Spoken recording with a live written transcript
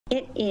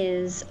It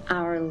is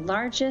our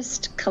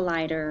largest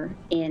collider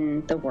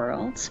in the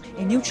world.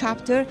 A new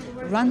chapter,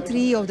 Run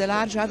 3 of the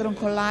Large Hadron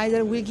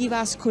Collider, will give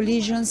us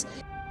collisions.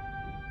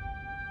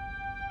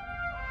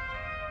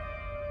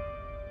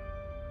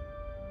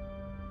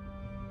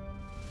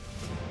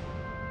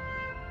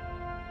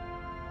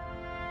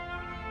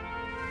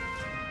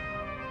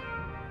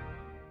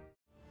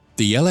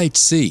 The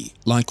LHC,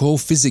 like all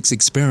physics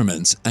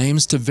experiments,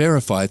 aims to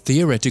verify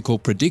theoretical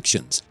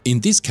predictions,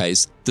 in this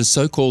case the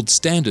so-called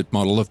standard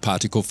model of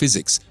particle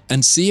physics,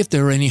 and see if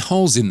there are any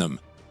holes in them.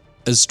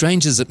 As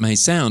strange as it may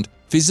sound,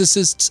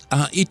 physicists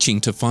are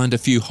itching to find a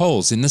few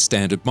holes in the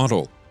standard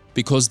model,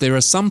 because there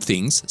are some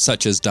things,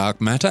 such as dark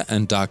matter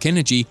and dark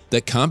energy,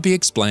 that can't be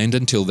explained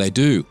until they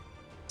do.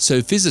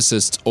 So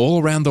physicists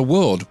all around the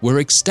world were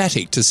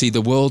ecstatic to see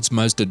the world's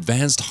most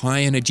advanced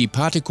high-energy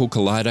particle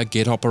collider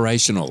get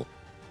operational.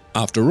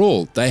 After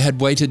all, they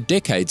had waited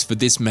decades for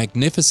this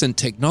magnificent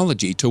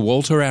technology to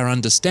alter our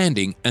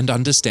understanding and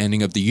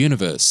understanding of the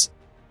universe.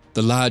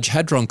 The Large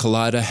Hadron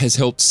Collider has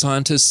helped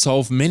scientists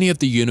solve many of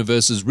the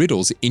universe's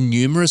riddles in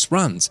numerous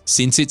runs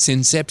since its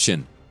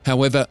inception.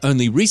 However,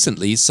 only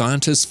recently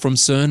scientists from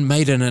CERN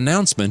made an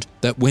announcement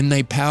that when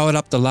they powered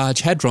up the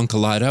Large Hadron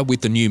Collider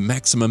with the new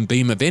maximum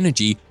beam of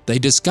energy, they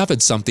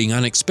discovered something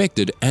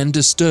unexpected and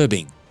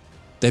disturbing.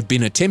 They've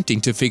been attempting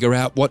to figure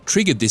out what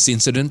triggered this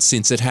incident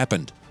since it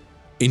happened.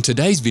 In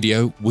today's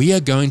video, we are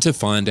going to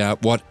find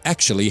out what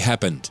actually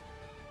happened.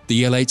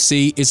 The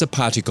LHC is a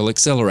particle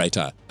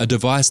accelerator, a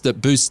device that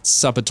boosts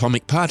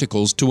subatomic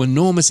particles to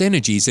enormous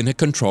energies in a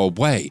controlled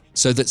way,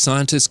 so that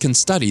scientists can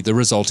study the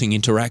resulting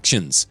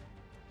interactions.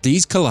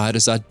 These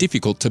colliders are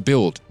difficult to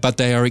build, but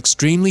they are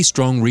extremely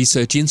strong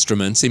research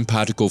instruments in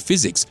particle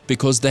physics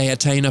because they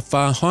attain a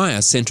far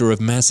higher center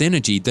of mass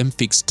energy than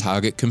fixed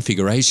target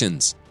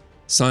configurations.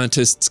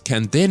 Scientists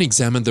can then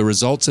examine the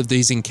results of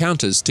these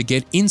encounters to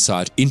get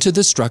insight into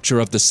the structure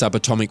of the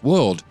subatomic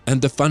world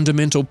and the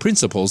fundamental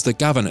principles that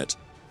govern it.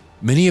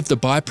 Many of the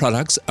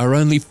byproducts are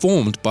only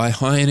formed by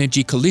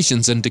high-energy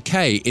collisions and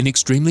decay in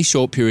extremely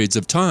short periods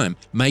of time,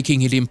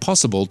 making it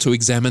impossible to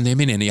examine them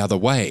in any other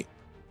way.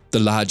 The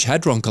Large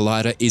Hadron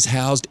Collider is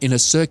housed in a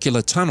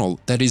circular tunnel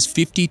that is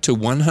 50 to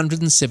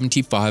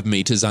 175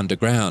 meters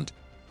underground.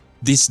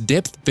 This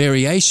depth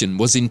variation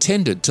was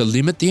intended to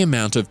limit the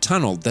amount of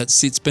tunnel that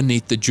sits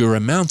beneath the Jura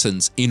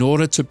Mountains in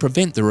order to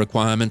prevent the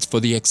requirements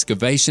for the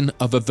excavation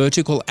of a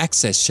vertical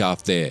access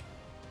shaft there.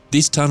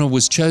 This tunnel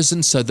was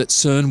chosen so that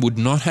CERN would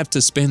not have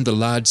to spend the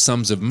large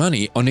sums of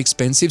money on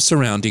expensive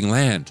surrounding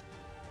land.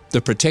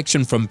 The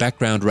protection from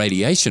background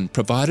radiation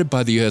provided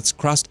by the Earth's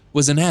crust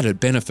was an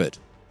added benefit.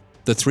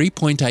 The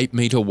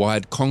 3.8-meter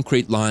wide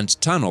concrete-lined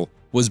tunnel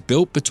was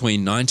built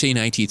between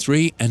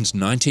 1983 and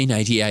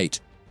 1988.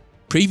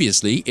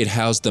 Previously, it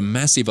housed the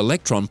massive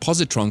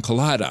electron-positron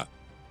collider.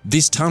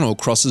 This tunnel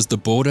crosses the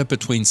border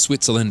between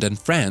Switzerland and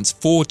France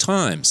 4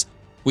 times,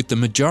 with the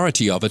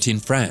majority of it in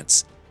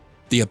France.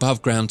 The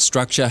above-ground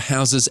structure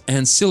houses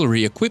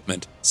ancillary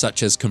equipment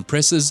such as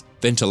compressors,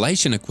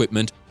 ventilation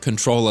equipment,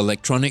 control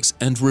electronics,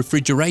 and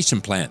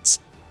refrigeration plants.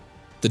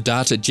 The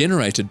data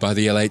generated by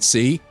the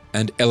LHC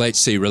and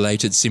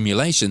LHC-related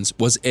simulations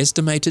was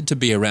estimated to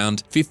be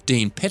around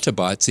 15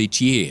 petabytes each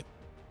year.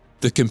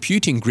 The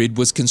computing grid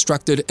was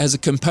constructed as a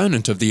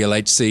component of the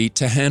LHC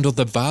to handle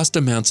the vast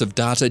amounts of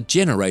data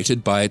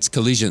generated by its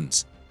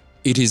collisions.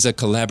 It is a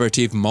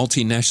collaborative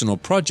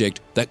multinational project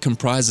that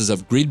comprises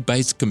of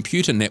grid-based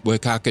computer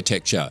network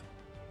architecture.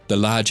 The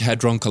Large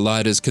Hadron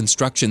Collider's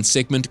construction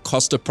segment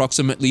cost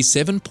approximately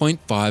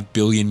 7.5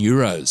 billion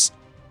euros.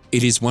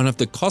 It is one of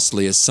the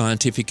costliest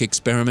scientific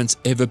experiments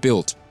ever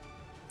built.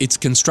 Its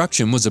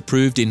construction was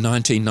approved in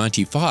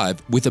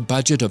 1995 with a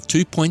budget of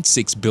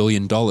 $2.6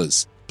 billion.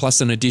 Plus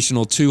an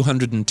additional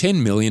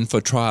 $210 million for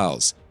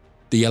trials.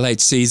 The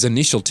LHC's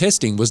initial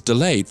testing was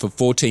delayed for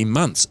 14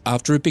 months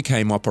after it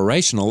became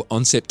operational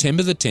on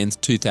September 10,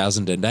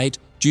 2008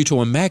 due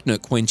to a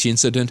magnet quench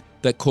incident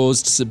that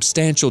caused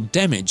substantial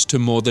damage to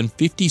more than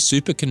 50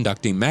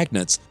 superconducting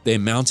magnets, their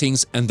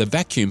mountings, and the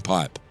vacuum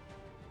pipe.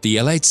 The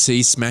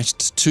LHC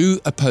smashed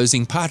 2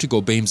 opposing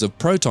particle beams of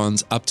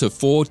protons up to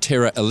 4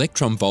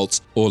 tera-electron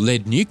volts or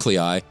lead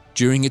nuclei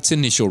during its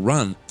initial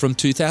run from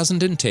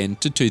 2010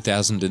 to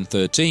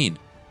 2013.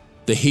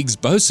 The Higgs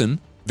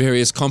boson,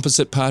 various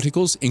composite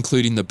particles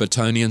including the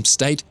Botonium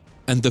state,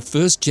 and the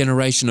first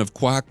generation of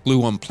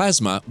quark-gluon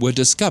plasma were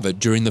discovered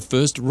during the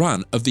first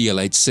run of the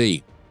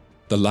LHC.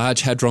 The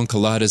Large Hadron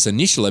Collider's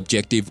initial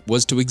objective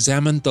was to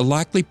examine the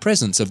likely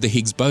presence of the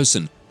Higgs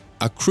boson,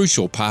 a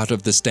crucial part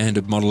of the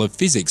standard model of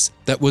physics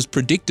that was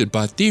predicted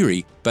by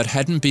theory but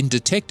hadn't been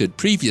detected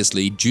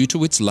previously due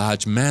to its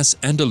large mass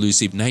and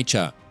elusive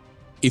nature.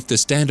 If the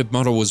standard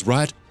model was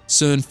right,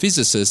 CERN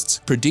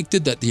physicists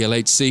predicted that the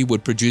LHC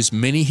would produce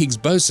many Higgs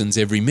bosons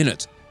every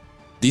minute.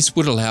 This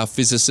would allow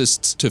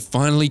physicists to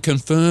finally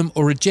confirm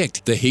or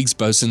reject the Higgs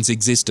boson's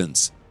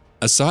existence.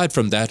 Aside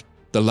from that,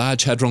 the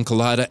Large Hadron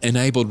Collider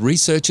enabled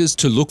researchers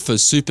to look for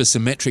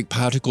supersymmetric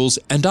particles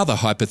and other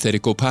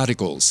hypothetical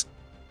particles.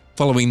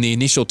 Following the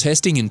initial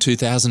testing in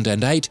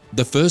 2008,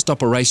 the first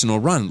operational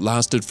run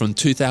lasted from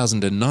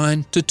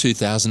 2009 to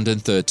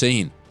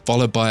 2013,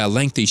 followed by a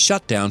lengthy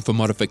shutdown for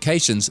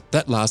modifications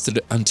that lasted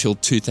until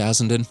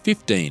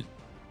 2015.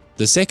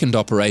 The second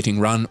operating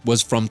run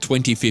was from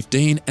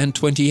 2015 and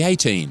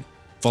 2018,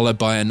 followed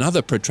by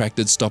another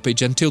protracted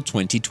stoppage until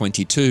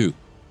 2022.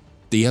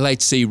 The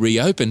LHC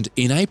reopened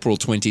in April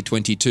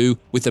 2022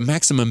 with a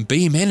maximum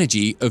beam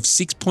energy of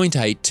 6.8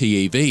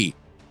 TeV.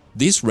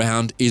 This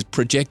round is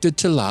projected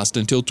to last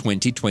until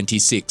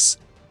 2026.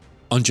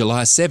 On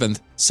July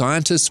 7th,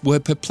 scientists were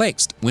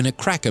perplexed when a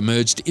crack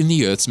emerged in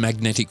the Earth's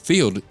magnetic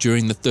field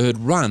during the third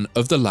run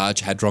of the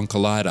Large Hadron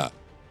Collider.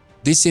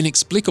 This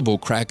inexplicable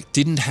crack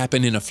didn't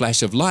happen in a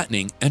flash of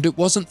lightning, and it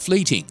wasn't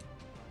fleeting.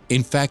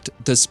 In fact,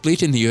 the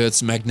split in the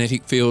Earth's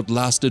magnetic field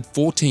lasted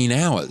 14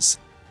 hours.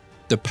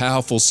 The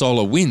powerful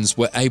solar winds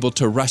were able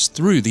to rush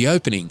through the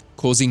opening,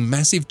 causing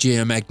massive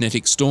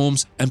geomagnetic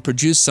storms and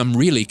produce some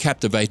really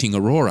captivating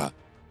aurora.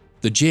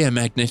 The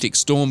geomagnetic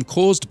storm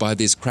caused by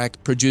this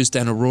crack produced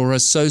an aurora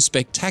so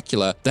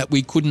spectacular that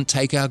we couldn't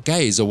take our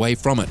gaze away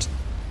from it.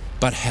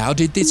 But how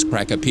did this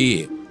crack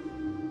appear?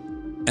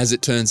 As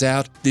it turns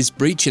out, this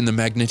breach in the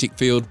magnetic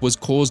field was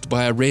caused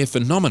by a rare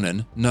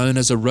phenomenon known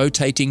as a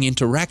rotating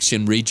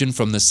interaction region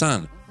from the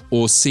Sun,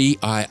 or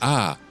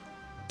CIR.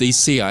 These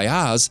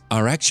CIRs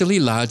are actually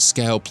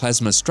large-scale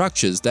plasma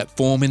structures that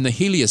form in the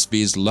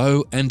heliosphere's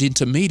low and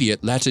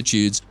intermediate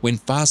latitudes when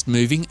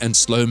fast-moving and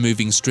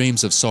slow-moving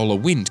streams of solar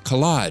wind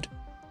collide.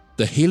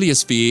 The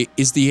heliosphere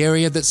is the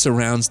area that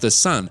surrounds the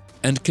Sun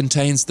and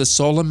contains the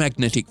solar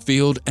magnetic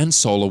field and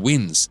solar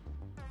winds.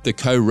 The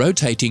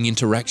co-rotating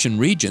interaction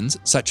regions,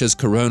 such as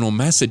coronal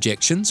mass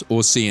ejections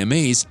or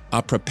CMEs,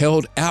 are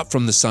propelled out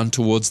from the Sun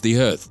towards the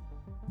Earth.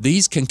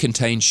 These can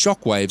contain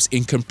shock waves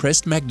in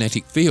compressed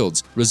magnetic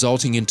fields,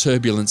 resulting in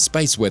turbulent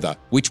space weather,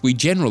 which we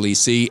generally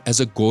see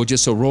as a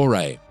gorgeous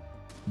aurorae.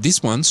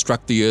 This one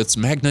struck the Earth's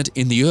magnet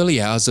in the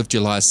early hours of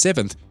July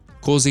 7th,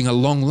 causing a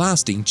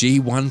long-lasting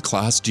G1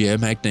 class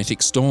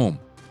geomagnetic storm.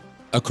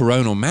 A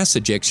coronal mass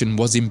ejection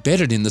was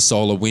embedded in the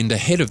solar wind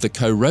ahead of the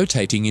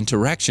co-rotating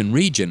interaction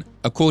region,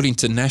 according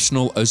to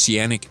National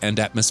Oceanic and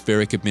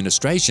Atmospheric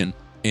Administration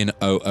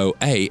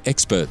 (NOOA)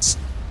 experts.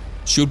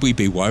 Should we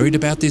be worried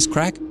about this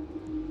crack?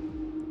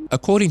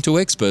 According to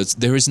experts,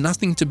 there is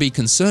nothing to be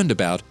concerned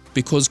about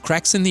because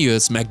cracks in the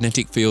Earth's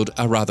magnetic field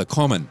are rather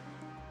common.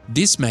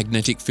 This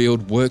magnetic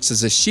field works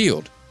as a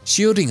shield,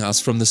 shielding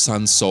us from the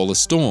Sun's solar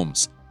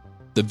storms.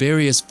 The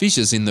various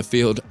fissures in the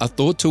field are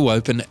thought to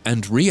open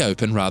and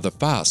reopen rather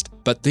fast,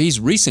 but these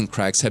recent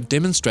cracks have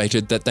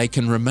demonstrated that they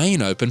can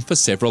remain open for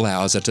several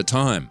hours at a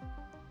time.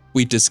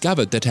 We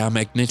discovered that our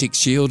magnetic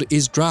shield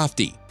is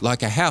drafty,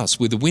 like a house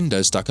with a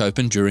window stuck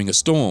open during a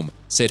storm,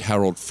 said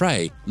Harold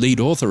Frey,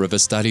 lead author of a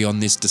study on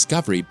this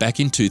discovery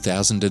back in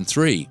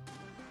 2003.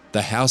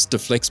 The house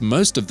deflects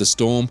most of the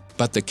storm,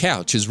 but the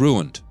couch is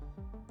ruined.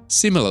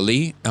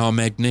 Similarly, our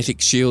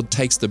magnetic shield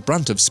takes the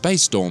brunt of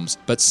space storms,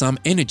 but some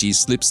energy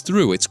slips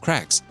through its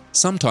cracks,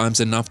 sometimes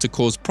enough to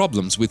cause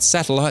problems with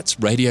satellites,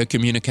 radio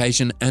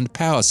communication, and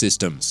power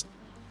systems.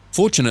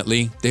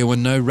 Fortunately, there were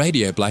no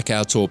radio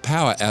blackouts or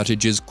power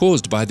outages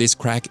caused by this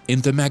crack in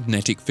the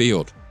magnetic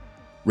field.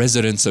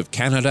 Residents of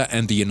Canada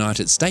and the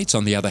United States,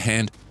 on the other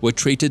hand, were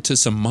treated to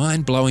some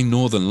mind-blowing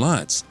northern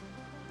lights.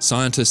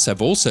 Scientists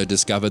have also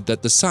discovered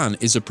that the Sun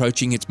is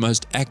approaching its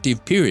most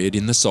active period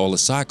in the solar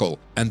cycle,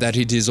 and that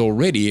it is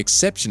already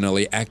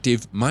exceptionally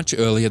active much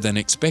earlier than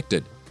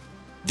expected.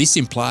 This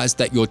implies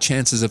that your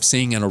chances of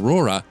seeing an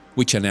aurora,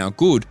 which are now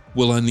good,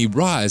 will only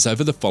rise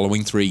over the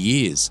following 3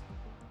 years.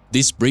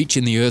 This breach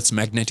in the Earth's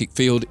magnetic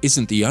field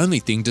isn't the only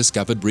thing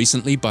discovered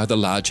recently by the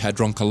Large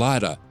Hadron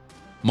Collider.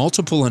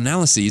 Multiple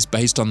analyses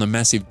based on the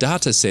massive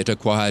data set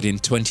acquired in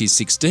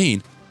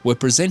 2016 were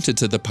presented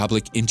to the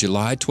public in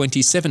July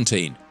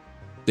 2017.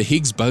 The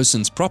Higgs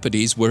boson's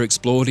properties were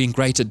explored in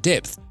greater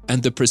depth,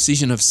 and the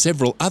precision of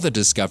several other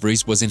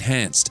discoveries was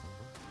enhanced.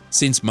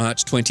 Since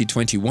March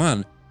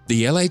 2021,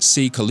 the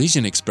LHC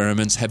collision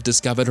experiments have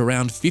discovered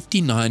around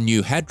 59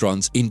 new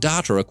hadrons in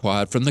data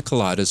acquired from the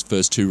collider's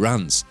first 2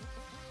 runs.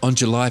 On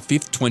July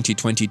 5,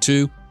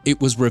 2022, it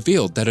was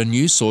revealed that a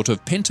new sort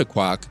of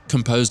pentaquark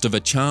composed of a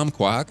charm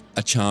quark,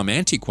 a charm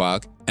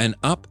antiquark, an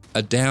up,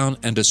 a down,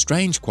 and a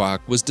strange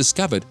quark was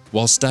discovered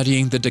while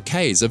studying the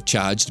decays of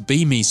charged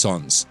B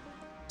mesons.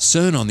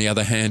 CERN, on the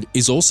other hand,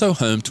 is also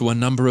home to a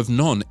number of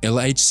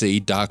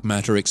non-LHC dark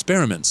matter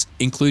experiments,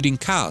 including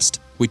CAST,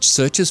 which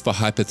searches for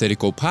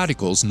hypothetical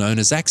particles known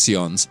as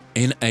axions,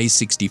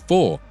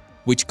 Na64,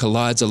 which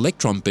collides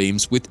electron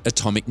beams with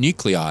atomic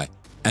nuclei,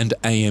 and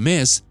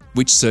AMS,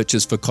 which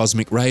searches for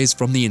cosmic rays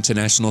from the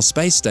International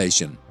Space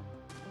Station.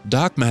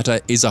 Dark matter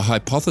is a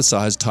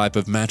hypothesized type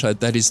of matter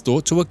that is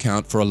thought to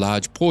account for a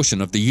large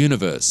portion of the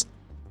universe.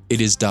 It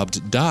is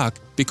dubbed dark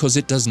because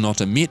it does not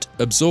emit,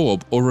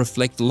 absorb, or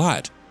reflect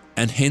light,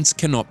 and hence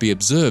cannot be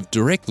observed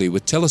directly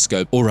with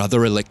telescope or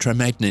other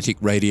electromagnetic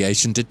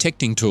radiation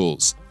detecting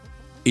tools.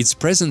 Its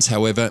presence,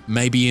 however,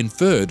 may be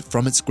inferred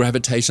from its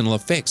gravitational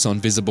effects on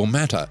visible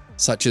matter,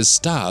 such as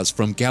stars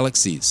from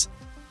galaxies.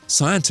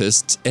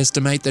 scientists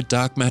estimate that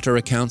dark matter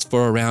accounts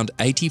for around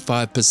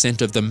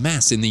 85% of the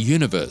mass in the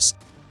universe,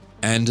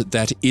 and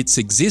that its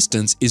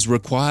existence is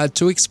required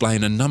to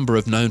explain a number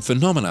of known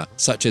phenomena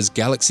such as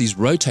galaxies'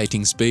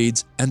 rotating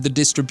speeds and the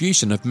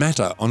distribution of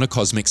matter on a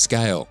cosmic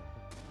scale.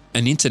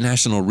 An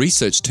international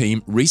research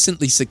team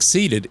recently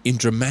succeeded in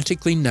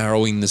dramatically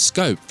narrowing the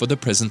scope for the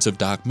presence of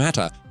dark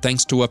matter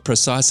thanks to a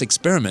precise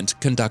experiment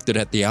conducted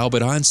at the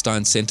Albert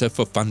Einstein Center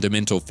for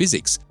Fundamental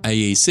Physics,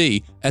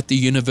 AEC, at the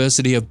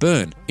University of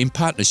Bern in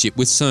partnership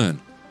with CERN.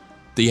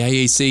 The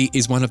AEC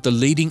is one of the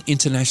leading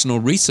international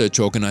research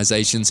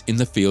organizations in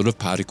the field of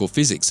particle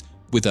physics,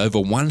 with over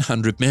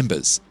 100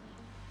 members.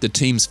 The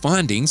team's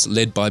findings,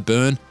 led by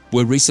Bern,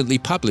 were recently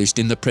published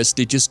in the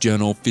prestigious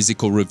journal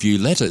Physical Review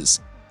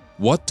Letters.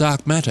 What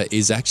dark matter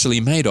is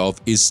actually made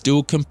of is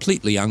still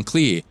completely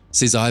unclear,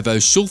 says Ivo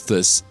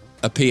Schulthus,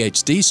 a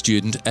PhD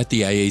student at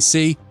the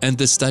AEC and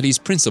the study's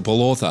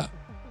principal author.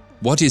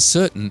 What is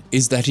certain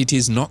is that it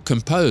is not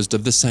composed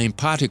of the same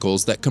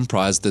particles that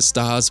comprise the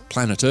stars,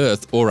 planet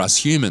Earth, or us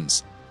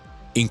humans.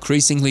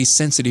 Increasingly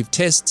sensitive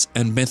tests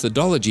and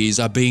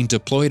methodologies are being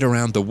deployed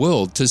around the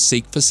world to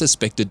seek for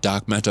suspected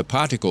dark matter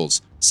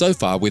particles, so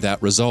far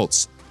without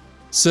results.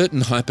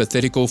 Certain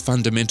hypothetical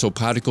fundamental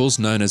particles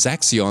known as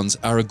axions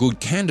are a good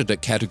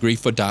candidate category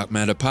for dark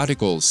matter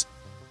particles.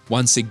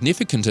 One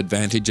significant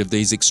advantage of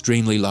these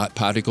extremely light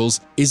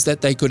particles is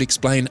that they could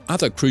explain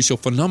other crucial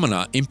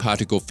phenomena in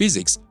particle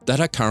physics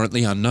that are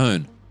currently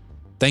unknown.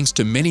 Thanks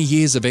to many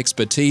years of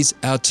expertise,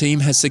 our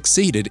team has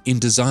succeeded in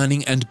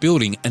designing and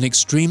building an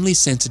extremely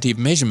sensitive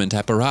measurement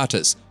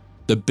apparatus,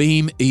 the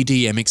Beam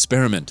EDM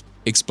experiment,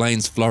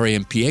 explains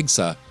Florian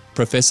Piegza,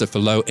 Professor for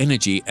Low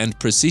Energy and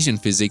Precision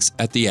Physics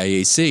at the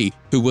AEC,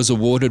 who was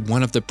awarded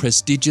one of the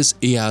prestigious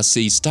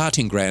ERC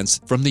starting grants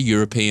from the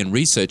European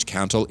Research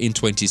Council in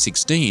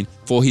 2016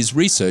 for his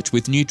research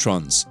with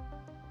neutrons.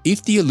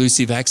 If the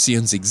elusive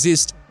axions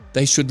exist,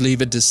 they should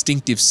leave a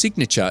distinctive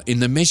signature in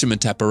the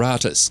measurement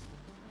apparatus.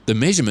 The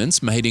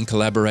measurements, made in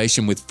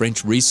collaboration with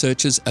French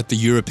researchers at the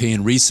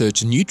European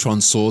Research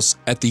Neutron Source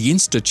at the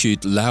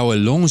Institut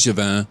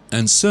Laue-Langevin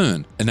and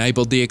CERN,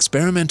 enabled the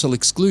experimental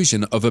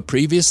exclusion of a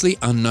previously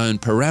unknown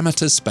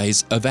parameter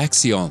space of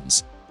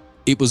axions.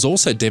 It was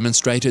also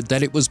demonstrated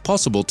that it was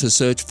possible to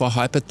search for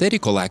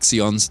hypothetical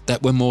axions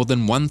that were more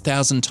than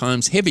 1,000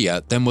 times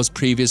heavier than was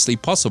previously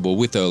possible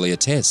with earlier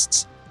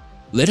tests.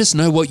 Let us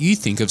know what you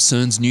think of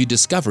CERN's new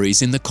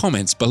discoveries in the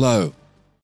comments below.